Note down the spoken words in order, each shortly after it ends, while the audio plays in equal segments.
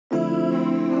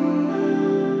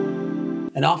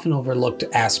An often overlooked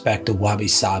aspect of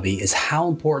wabi-sabi is how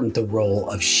important the role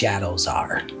of shadows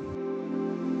are.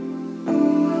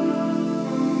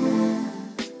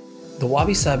 The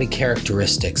wabi-sabi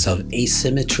characteristics of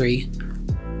asymmetry,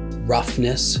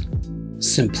 roughness,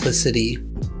 simplicity,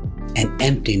 and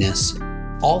emptiness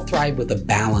all thrive with a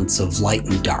balance of light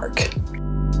and dark.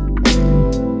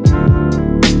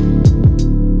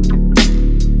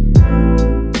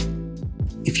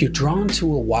 If you're drawn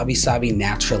to a wabi-sabi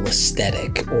natural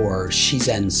aesthetic or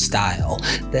shizen style,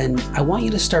 then I want you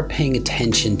to start paying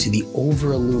attention to the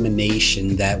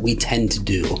over-illumination that we tend to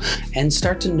do and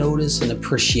start to notice and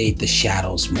appreciate the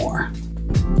shadows more.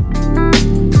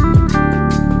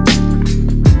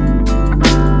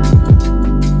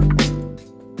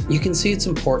 You can see its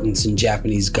importance in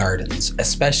Japanese gardens,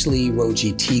 especially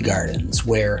Roji tea gardens,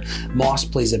 where moss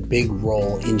plays a big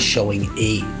role in showing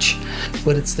age.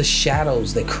 But it's the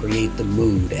shadows that create the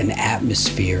mood and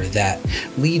atmosphere that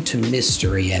lead to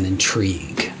mystery and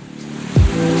intrigue.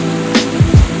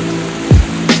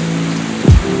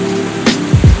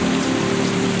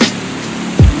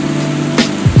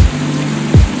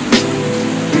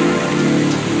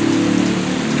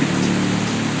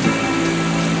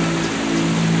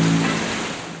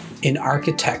 In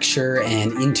architecture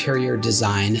and interior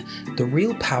design, the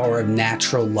real power of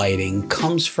natural lighting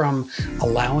comes from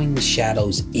allowing the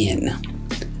shadows in.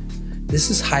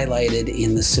 This is highlighted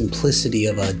in the simplicity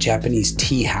of a Japanese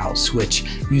tea house, which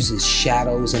uses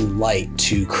shadows and light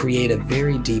to create a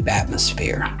very deep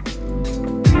atmosphere.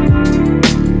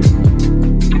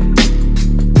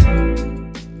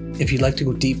 If you'd like to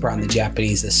go deeper on the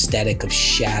Japanese aesthetic of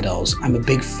shadows, I'm a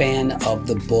big fan of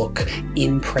the book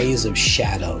In Praise of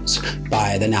Shadows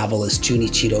by the novelist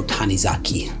Junichiro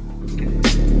Tanizaki.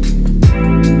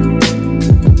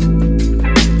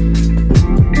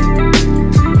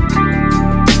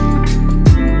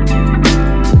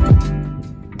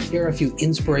 Here are a few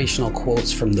inspirational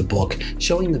quotes from the book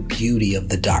showing the beauty of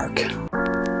the dark.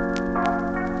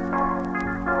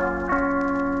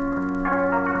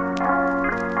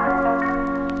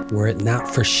 Were it not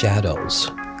for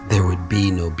shadows, there would be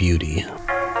no beauty.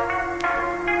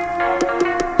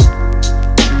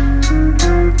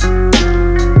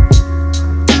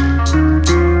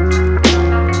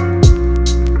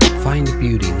 Find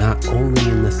beauty not only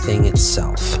in the thing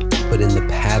itself, but in the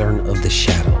pattern of the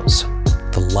shadows,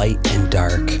 the light and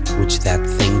dark which that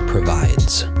thing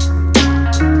provides.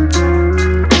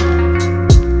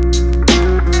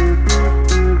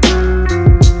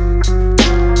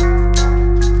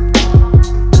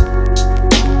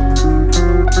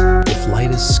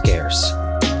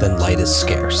 Then light is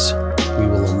scarce. We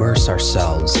will immerse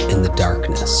ourselves in the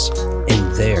darkness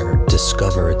and there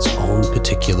discover its own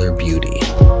particular beauty.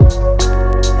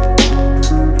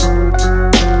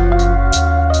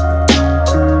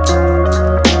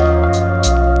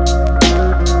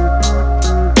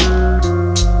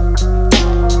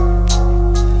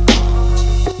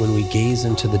 When we gaze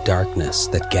into the darkness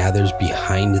that gathers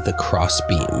behind the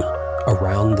crossbeam,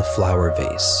 around the flower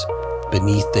vase,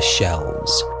 beneath the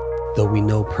shelves, though we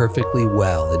know perfectly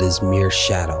well it is mere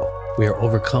shadow, we are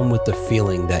overcome with the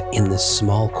feeling that in this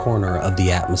small corner of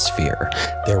the atmosphere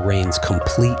there reigns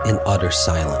complete and utter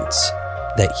silence,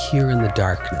 that here in the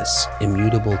darkness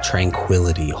immutable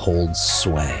tranquility holds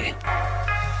sway.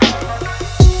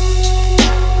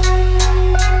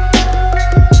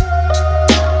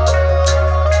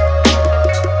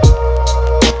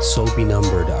 So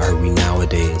benumbered are we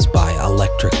nowadays by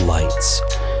electric lights,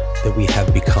 that we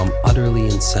have become utterly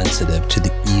insensitive to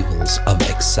the evils of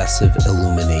excessive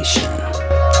illumination.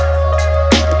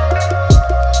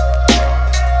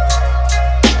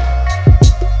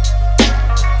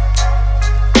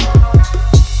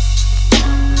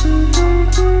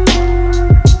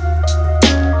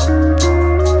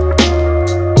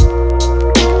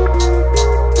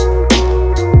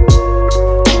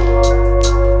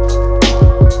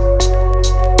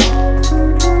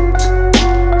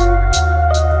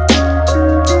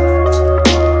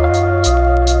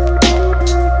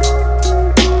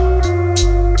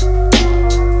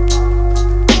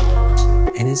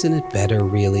 Isn't it better,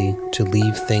 really, to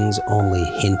leave things only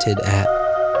hinted at?